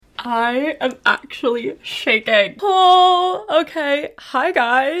I am actually shaking. Oh, okay. Hi,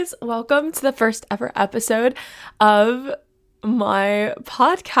 guys. Welcome to the first ever episode of my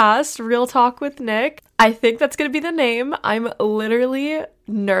podcast, Real Talk with Nick. I think that's going to be the name. I'm literally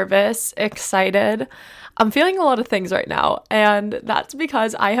nervous, excited. I'm feeling a lot of things right now, and that's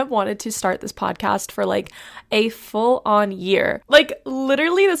because I have wanted to start this podcast for like a full-on year. Like,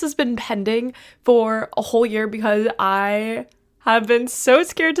 literally, this has been pending for a whole year because I have been so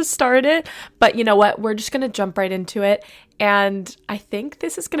scared to start it, but you know what? We're just gonna jump right into it, and I think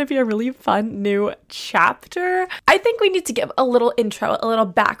this is gonna be a really fun new chapter. I think we need to give a little intro, a little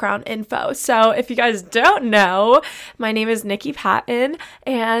background info. So if you guys don't know, my name is Nikki Patton,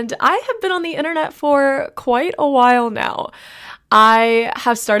 and I have been on the internet for quite a while now. I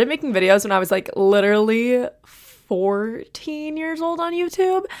have started making videos when I was like literally 14 years old on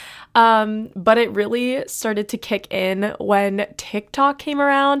YouTube. But it really started to kick in when TikTok came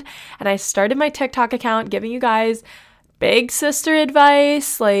around, and I started my TikTok account giving you guys big sister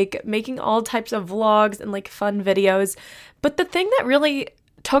advice, like making all types of vlogs and like fun videos. But the thing that really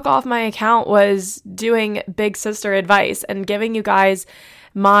took off my account was doing big sister advice and giving you guys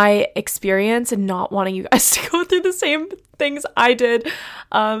my experience and not wanting you guys to go through the same things I did.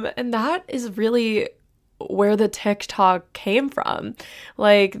 And that is really where the TikTok came from.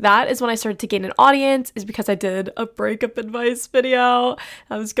 Like, that is when I started to gain an audience, is because I did a breakup advice video.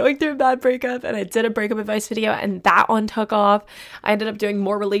 I was going through a bad breakup and I did a breakup advice video, and that one took off. I ended up doing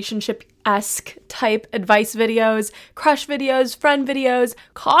more relationship-esque type advice videos, crush videos, friend videos,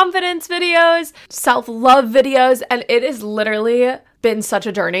 confidence videos, self-love videos, and it is literally been such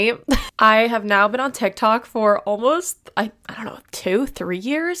a journey. I have now been on TikTok for almost, I don't know, 2-3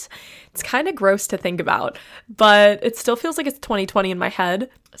 years. It's kind of gross to think about, but it still feels like it's 2020 in my head.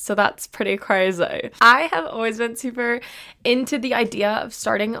 So that's pretty crazy. I have always been super into the idea of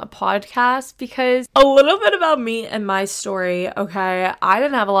starting a podcast because a little bit about me and my story, okay? I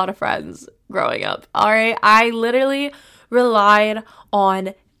didn't have a lot of friends growing up, all right? I literally relied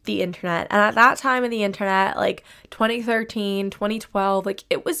on the internet. And at that time in the internet, like 2013, 2012, like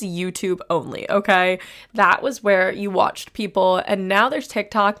it was YouTube only, okay? That was where you watched people. And now there's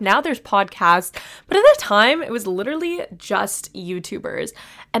TikTok, now there's podcasts. But at that time, it was literally just YouTubers.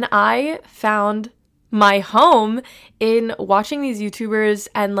 And I found my home in watching these YouTubers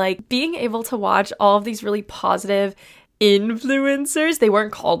and like being able to watch all of these really positive influencers. They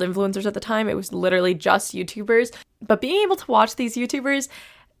weren't called influencers at the time. It was literally just YouTubers. But being able to watch these YouTubers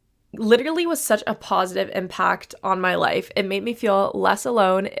literally was such a positive impact on my life. It made me feel less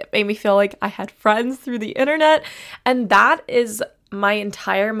alone. It made me feel like I had friends through the internet. And that is my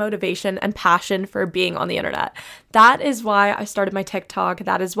entire motivation and passion for being on the internet. That is why I started my TikTok.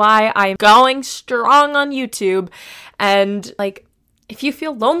 That is why I'm going strong on YouTube. And like, if you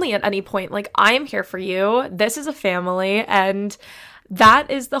feel lonely at any point, like, I am here for you. This is a family. And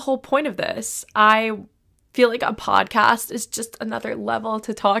that is the whole point of this. I feel like a podcast is just another level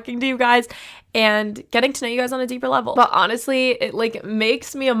to talking to you guys and getting to know you guys on a deeper level. But honestly, it like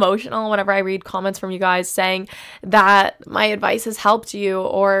makes me emotional whenever I read comments from you guys saying that my advice has helped you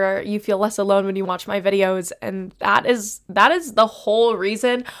or you feel less alone when you watch my videos. And that is the whole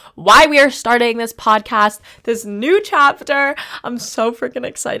reason why we are starting this podcast, this new chapter. I'm so freaking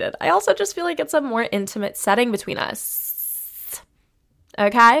excited. I also just feel like it's a more intimate setting between us.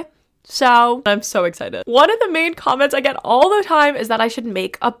 Okay? So I'm so excited. One of the main comments I get all the time is that I should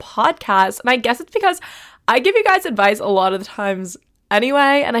make a podcast. And I guess it's because I give you guys advice a lot of the times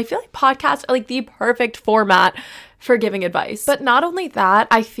anyway. And I feel like podcasts are like the perfect format for giving advice. But not only that,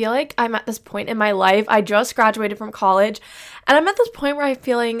 I feel like I'm at this point in my life. I just graduated from college and I'm at this point where I'm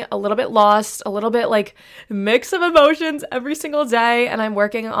feeling a little bit lost, a little bit like mix of emotions every single day. And I'm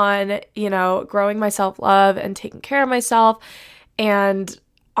working on, growing my self-love and taking care of myself. And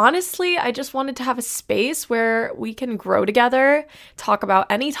honestly, I just wanted to have a space where we can grow together, talk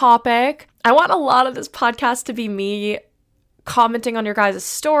about any topic. I want a lot of this podcast to be me commenting on your guys'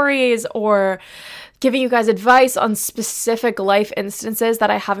 stories or giving you guys advice on specific life instances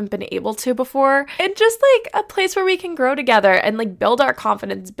that I haven't been able to before. And just like a place where we can grow together and like build our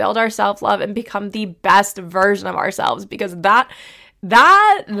confidence, build our self-love, and become the best version of ourselves, because that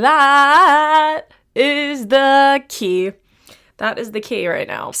is the key. That is the key right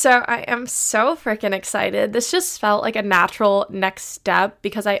now. So I am so freaking excited. This just felt like a natural next step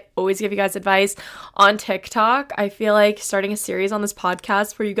because I always give you guys advice on TikTok. I feel like starting a series on this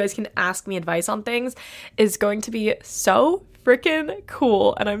podcast where you guys can ask me advice on things is going to be so freaking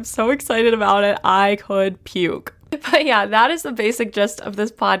cool. And I'm so excited about it. I could puke. But yeah, that is the basic gist of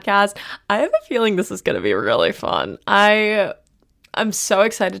this podcast. I have a feeling this is going to be really fun. I'm so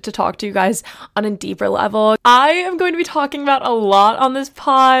excited to talk to you guys on a deeper level. I am going to be talking about a lot on this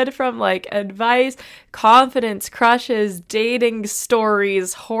pod, from like advice, confidence, crushes, dating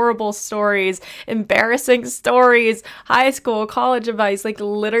stories, horrible stories, embarrassing stories, high school, college advice, like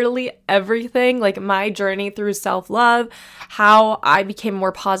literally everything, like my journey through self-love, how I became a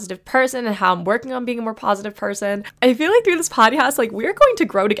more positive person and how I'm working on being a more positive person. I feel like through this podcast, like we're going to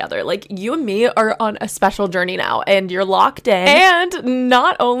grow together. Like you and me are on a special journey now and you're locked in. And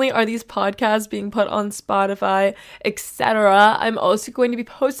not only are these podcasts being put on Spotify, etc., I'm also going to be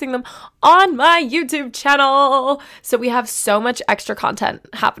posting them on my YouTube channel. So we have so much extra content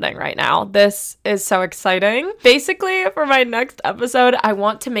happening right now. This is so exciting. Basically, for my next episode, I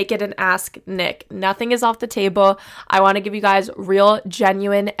want to make it an Ask Nick. Nothing is off the table. I want to give you guys real,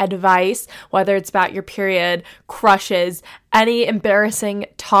 genuine advice, whether it's about your period, crushes, any embarrassing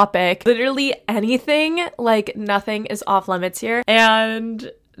topic, literally anything. Like nothing is off limits here.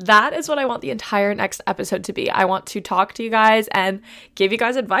 And that is what I want the entire next episode to be. I want to talk to you guys and give you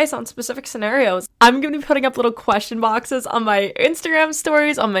guys advice on specific scenarios. I'm going to be putting up little question boxes on my Instagram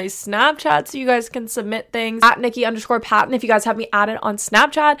stories, on my Snapchat, so you guys can submit things at Nikki_Patton. If you guys have me added on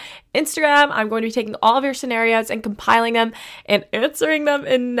Snapchat, Instagram, I'm going to be taking all of your scenarios and compiling them and answering them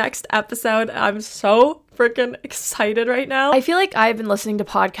in next episode. I'm so freaking excited right now. I feel like I've been listening to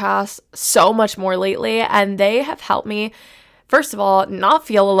podcasts so much more lately, and they have helped me, first of all, not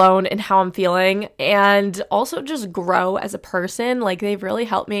feel alone in how I'm feeling, and also just grow as a person. Like they've really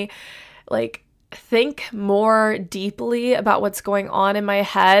helped me like think more deeply about what's going on in my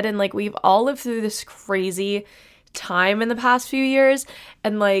head. And like we've all lived through this crazy time in the past few years,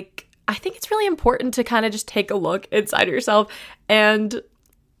 and like I think it's really important to kind of just take a look inside yourself and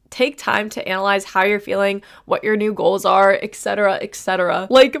take time to analyze how you're feeling, what your new goals are, etc., etc.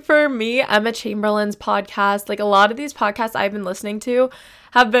 Like for me, Emma Chamberlain's podcast, like a lot of these podcasts I've been listening to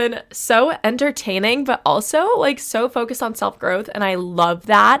have been so entertaining, but also like so focused on self-growth, and I love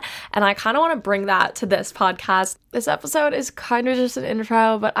that. And I kind of want to bring that to this podcast. This episode is kind of just an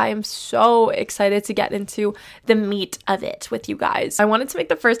intro, but I am so excited to get into the meat of it with you guys. I wanted to make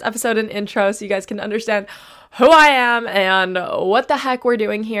the first episode an intro so you guys can understand who I am and what the heck we're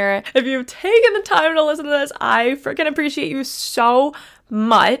doing here. If you've taken the time to listen to this, I freaking appreciate you so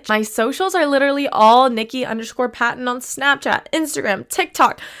much. My socials are literally all Nikki_Patton on Snapchat, Instagram,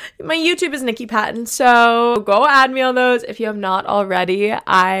 TikTok. My YouTube is Nikki Patton, so go add me on those if you have not already.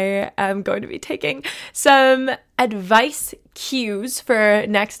 I am going to be taking some advice cues for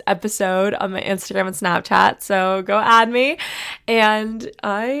next episode on my Instagram and Snapchat, so go add me. And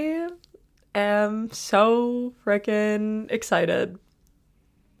I am so freaking excited.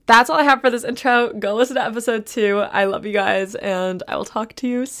 That's all I have for this intro. Go listen to episode 2. I love you guys, and I will talk to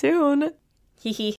you soon. Hee hee.